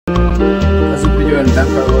doing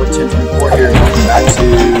Vampire Lord 1024 here, and welcome back to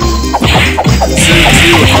episode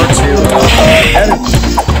 2 of part 2 of Academy.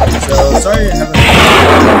 So, sorry I haven't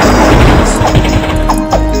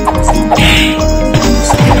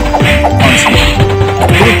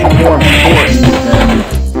more important than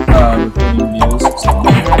recording videos, so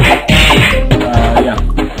yeah.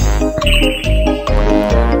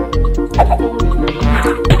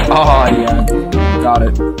 Oh yeah, got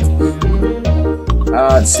it.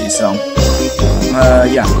 Let's see, so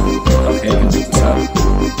yeah. Okay, I can pick this up.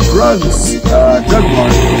 Drugs, drug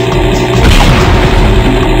mart.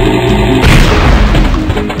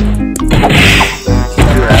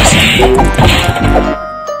 Keep your ass on board.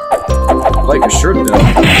 I like your shirt though.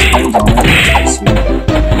 Depends on it. Let's see.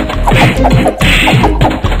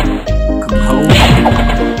 Capone.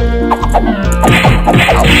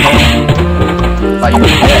 Alpone. Like you're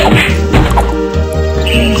dead.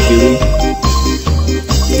 And Dewey.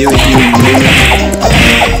 Dewey.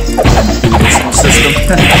 Decimal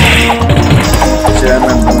system. Shit, I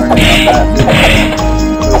remember learning about that.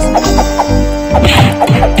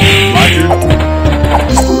 Roger.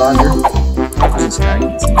 Mr. Roger. Who's this guy? I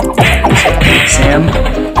can't see him. Sam.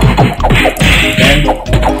 Ben.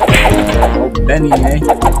 Oh, Benny, eh?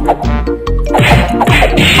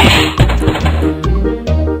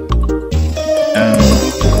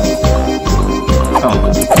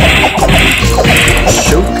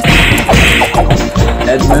 Shoke.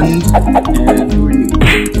 Edmund. And who are you?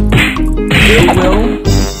 Will.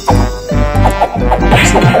 Is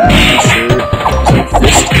that bad? I'm not sure. Is that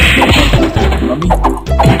Fist? Mummy?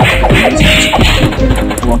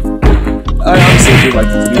 Come on. I honestly do like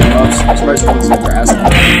the beat 'em ups. I'm surprised no one's ever asked me.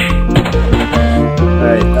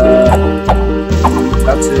 Alright,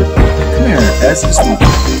 about to... Come here, Ez. Just want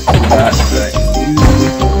that. Alright,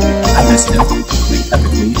 I missed him. Like,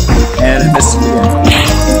 epically. And I missed him again.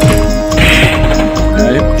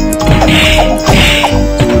 Alright.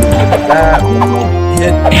 That one will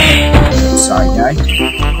hit. Sorry, guy.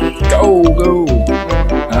 Go!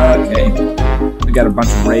 Okay. We got a bunch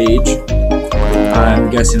of rage. I'm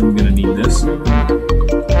guessing I'm gonna need this. Oh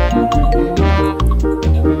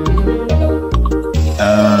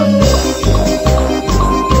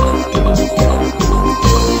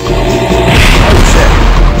shit.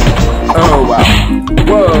 Oh wow.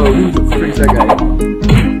 Whoa, who the frick's that guy?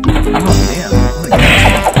 Oh damn.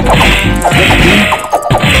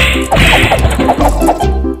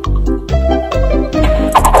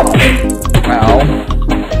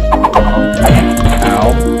 Oh my Ow.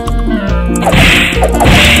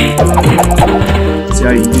 See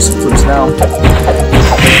how you can do some flips now?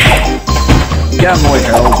 Get out of my way,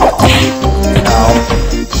 Harold. Ow.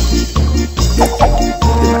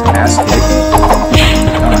 Get my ass kicked.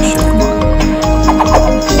 Oh shit, come on.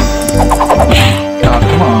 Oh,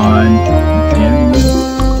 come on. Damn you.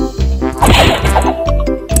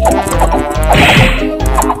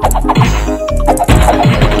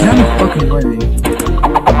 Get out of my fucking way.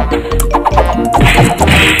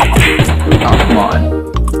 Oh, come on.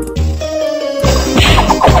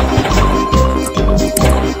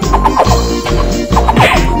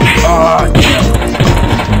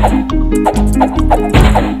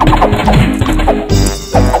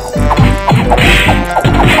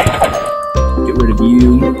 Get rid of you.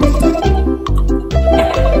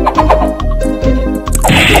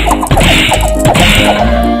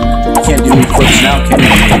 Can't do any flips now, can you?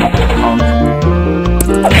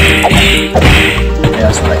 Yeah,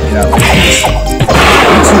 that's right. Get out of this.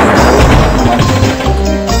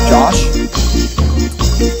 Josh?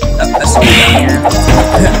 I saw you down here.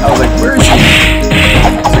 I was like, where is he?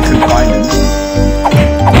 I couldn't find him.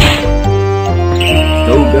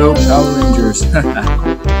 Go, Power Rangers. I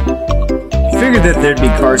figured that there'd be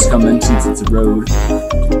cars coming since it's a road.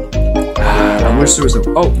 I wish there was a...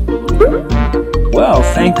 Oh! Well,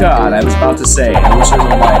 thank God. I was about to say, I wish there was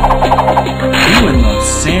a light. Who in the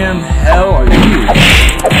Sam hell are you?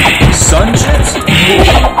 Sun chips?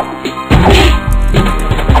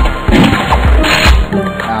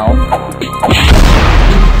 Ow.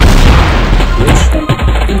 Bitch.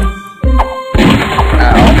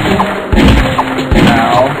 Ow.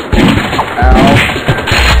 Ow. Ow.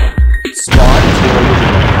 Spawn.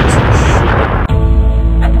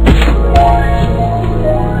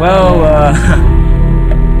 Well,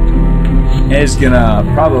 it's gonna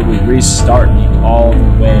probably restart me all the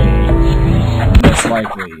way, most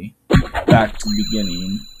likely, back to the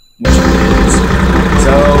beginning, which it is.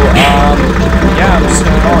 So, yeah, I'm just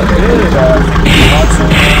gonna call it good. If you want to,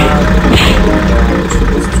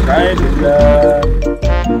 subscribe and,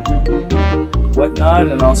 whatnot,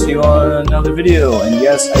 and I'll see you on another video. And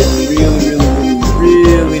yes, I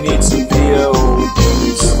really need some video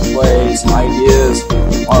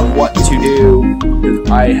because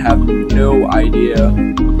I have no idea of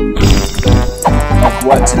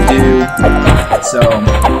what to do. So,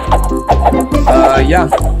 yeah,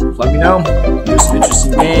 let me know. There's some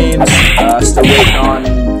interesting games. Still waiting on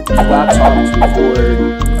the laptop to record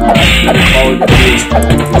better quality videos for the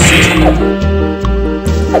 360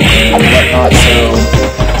 and whatnot. So,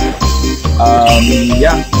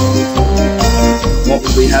 yeah. Won't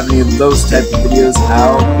really have any of those type of videos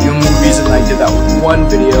out. The only reason I did that one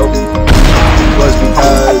video was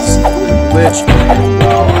because it was a glitch, and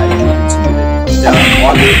well, I needed to get it down and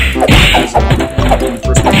log it as I'm the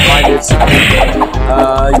first one to find it. So,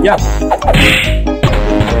 yeah.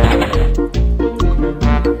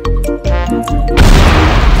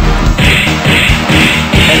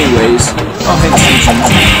 Anyways, oh, thanks, so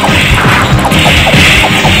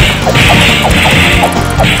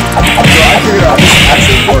I figured out this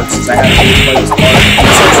actually works since I had to play this part.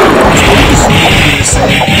 It's actually just do the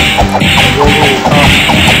same. We'll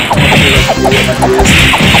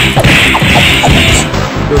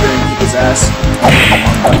go there and keep his ass.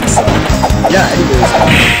 So, yeah, anyways, I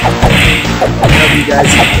hope you guys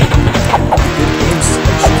have good games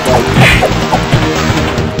to play.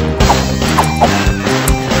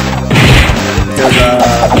 Because,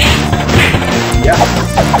 yeah.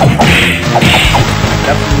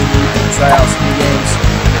 Definitely need to try out some new games.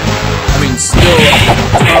 I mean, still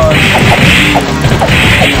a ton of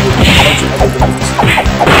a bunch of other games.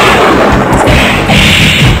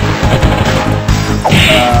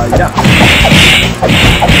 Yeah.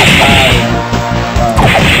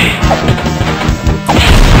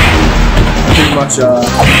 Pretty much other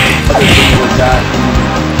things like that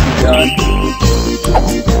done.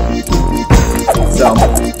 So,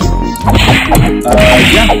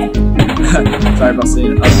 yeah. Sorry about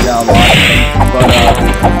saying it yeah, a lot, but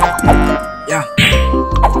yeah,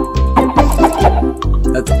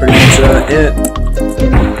 that's pretty much it.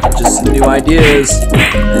 Just some new ideas,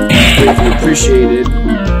 greatly appreciated. So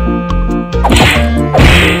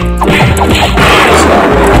that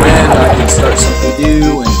way when I can start something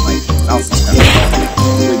new and like mouse is kind of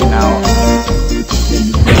wigging out, and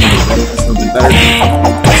that's a little bit better.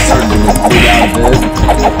 I started to wig out a bit.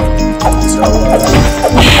 So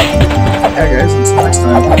yeah guys, until next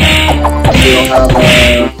time, we'll have a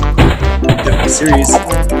different series.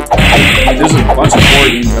 There's a bunch of horror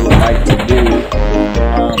games I would like to do,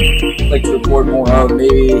 like to record more of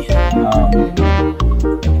maybe,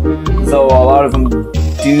 though a lot of them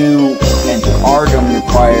do and are going to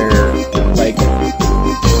require like a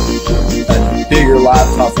bigger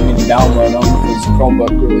laptop for me to download them because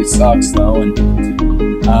Chromebook really sucks though, and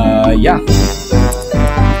yeah,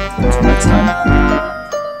 until next time.